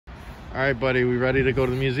All right, buddy, we ready to go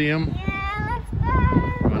to the museum? Yeah, let's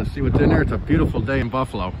go. You want to see what's in there? It's a beautiful day in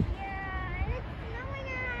Buffalo. Yeah,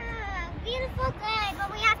 it's a beautiful day,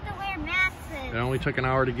 but we have to wear masks. It only took an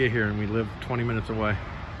hour to get here, and we live 20 minutes away.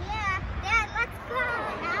 Yeah, Dad, let's go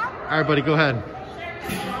now. All right, buddy, go ahead. Wow!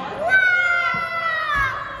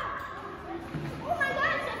 Oh my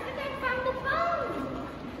gosh, I think I found the phone.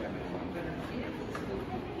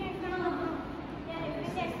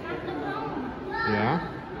 Yeah?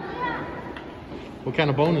 What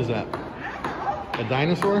kind of bone is that? A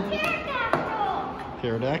dinosaur? Pterodactyl.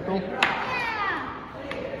 Pterodactyl? Yeah.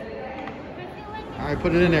 All right,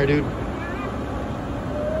 put it in there, dude.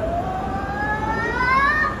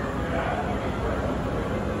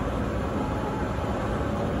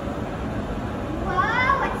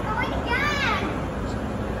 Whoa, it's going again.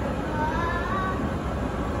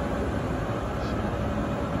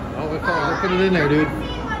 Oh, it fell. Put it in there, dude.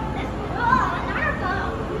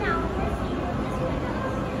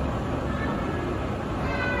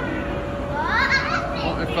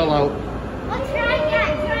 Oh, it fell out. Let's try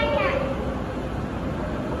again,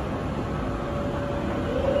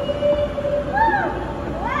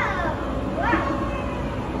 Whoa.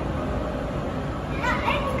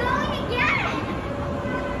 Yeah, it's going again.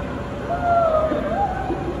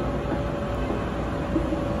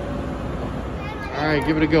 All right,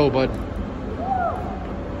 give it a go, bud.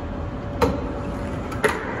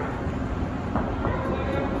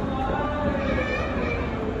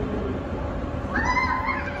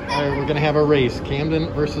 All right, we're gonna have a race.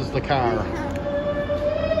 Camden versus the car.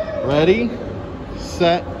 Ready,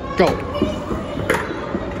 set, go.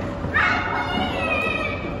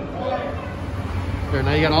 There,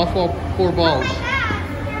 now you got all four balls.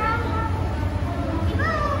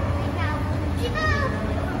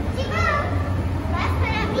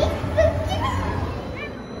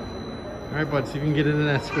 All right, bud, see if you can get into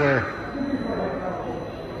that square.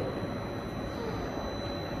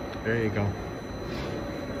 There you go.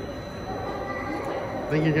 I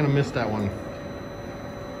think you're gonna miss that one.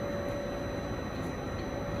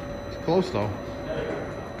 It's close though. All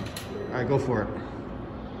right, go for it.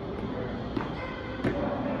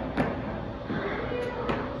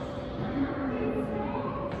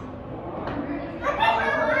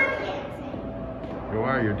 You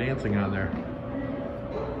are, you're dancing on there.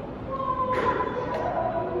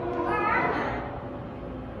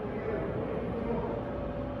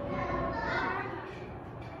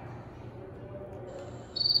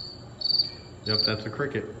 Yep, that's a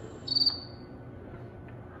cricket.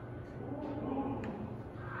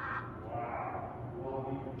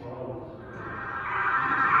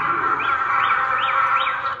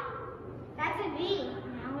 That's a bee.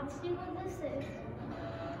 Now let's see what this is.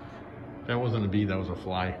 That wasn't a bee, that was a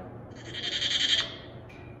fly.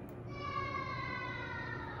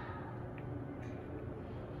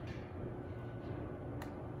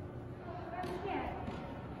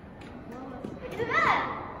 It's a bug.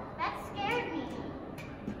 That scared me.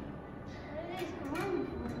 What is this going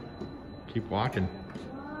for? Keep walking.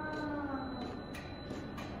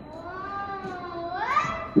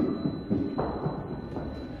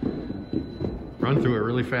 Run through it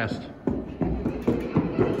really fast.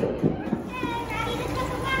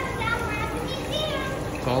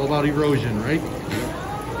 It's all about erosion, right?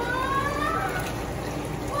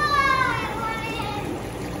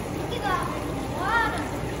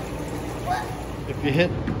 If you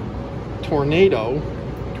hit tornado,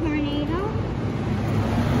 Tornado?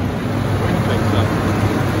 wind picks up.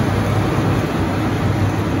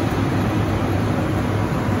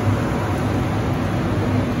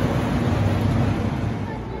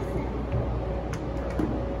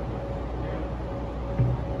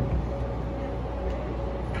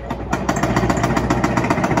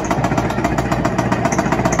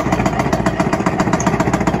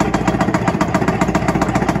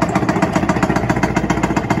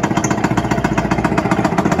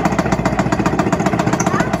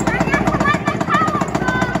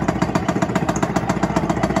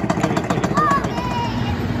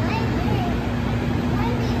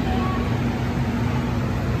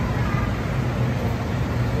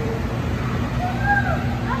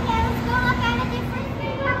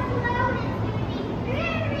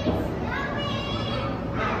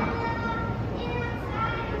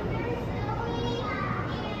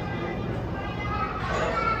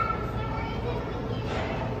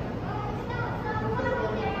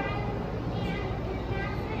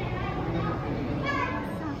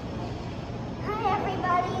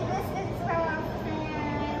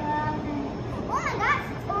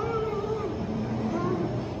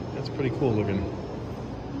 Pretty cool looking.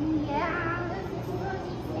 Yeah, this is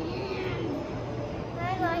really fun. I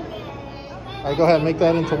like it. All right, go ahead, make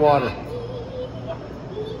that into water.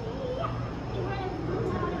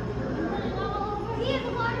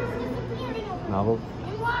 Now look,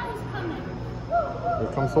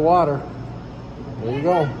 here comes the water. There you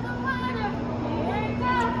go.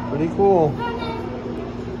 Pretty cool.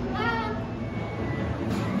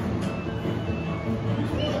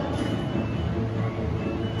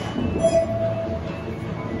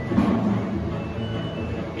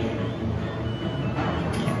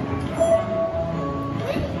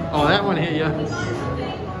 Oh, that one hit you.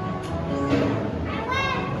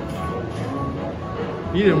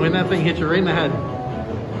 You didn't win. That thing hit you right in the head.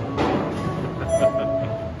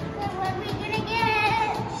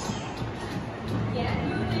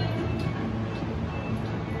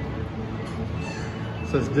 It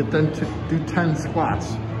says do 10 squats.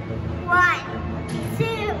 1, 2,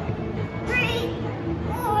 3,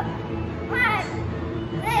 4, 5,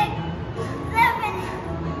 6, 7,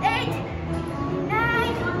 8,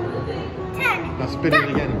 9, 10. Now spin it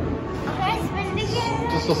again. Okay, spin it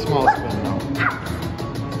again. Just a small spin now.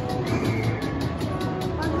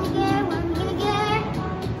 One again.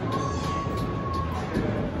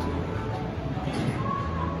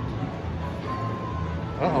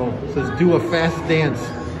 Uh-oh, it says do a fast dance.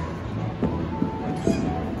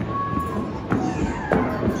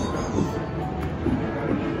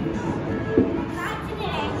 Not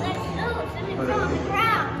today. Let's move. Let me go on the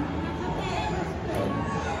ground.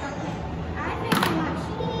 I think I want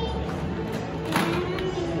cheese.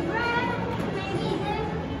 Maybe bread. Maybe this.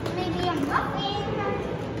 Maybe a muffin.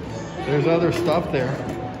 There's other stuff there.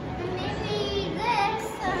 Maybe this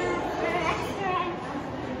for extra.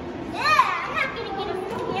 Yeah, I'm not gonna get a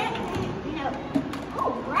food yet. No.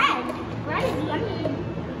 Oh, bread. Bread is yummy.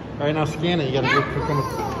 All right, now scan it. You gotta go click on it.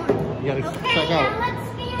 You gotta Okay, check now out. let's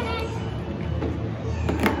scan it.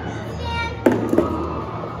 Scan.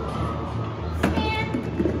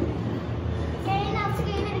 Okay, now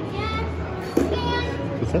scan it again. Scan.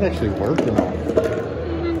 Does that actually work or no?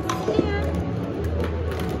 And then scan.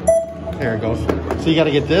 There it goes. So you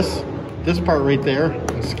gotta get this part right there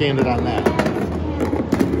and scan it on that.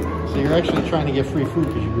 So you're actually trying to get free food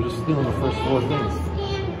because you were just stealing the first 4 things.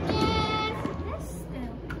 Scan this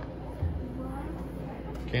still.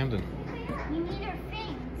 Camden. You need our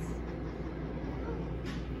things.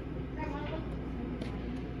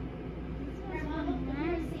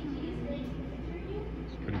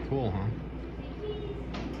 It's pretty cool, huh?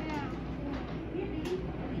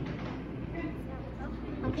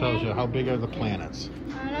 It tells you how big are the planets.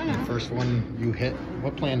 I don't The know. first one you hit,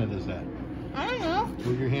 what planet is that? I don't know.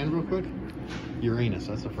 Move your hand real quick. Uranus,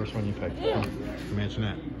 that's the first one you picked. Yeah. Oh, imagine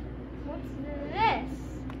that. What's this?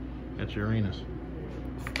 That's Uranus.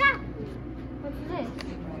 Stop. What's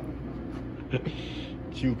this?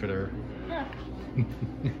 Jupiter. Look.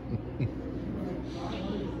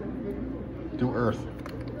 Do Earth.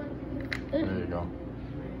 There you go.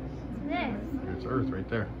 What's this? There's Earth right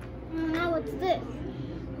there. Now what's this?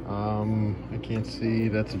 I can't see.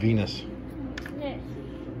 That's Venus. What's this?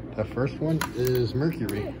 The first one is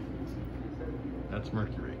Mercury. That's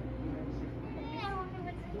Mercury. I wonder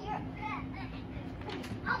what's in here.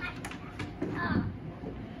 Oh my. Oh.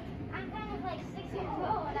 I'm kind of like 6 years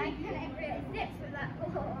old. I couldn't realize this was that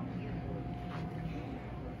cool.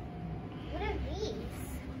 What are these?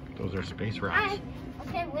 Those are space rocks.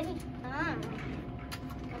 Okay, what is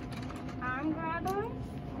arm grabbers?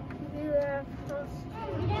 We were supposed to.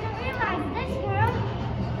 We didn't realize this, girl.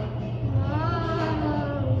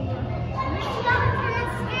 It's not kind of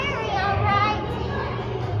scary, alright?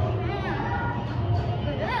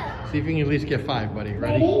 See if you can at least get 5, buddy.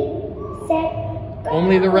 Ready? Set, go.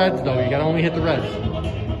 Only the reds, though. You gotta only hit the reds.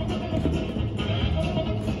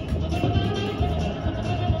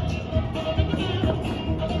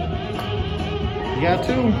 You got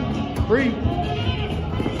 2, 3.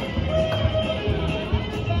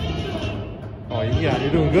 Oh, yeah,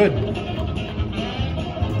 you're doing good.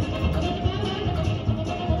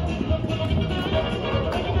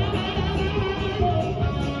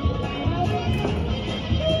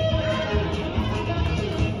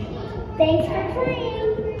 Thanks for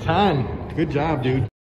playing. 10. Good job, dude.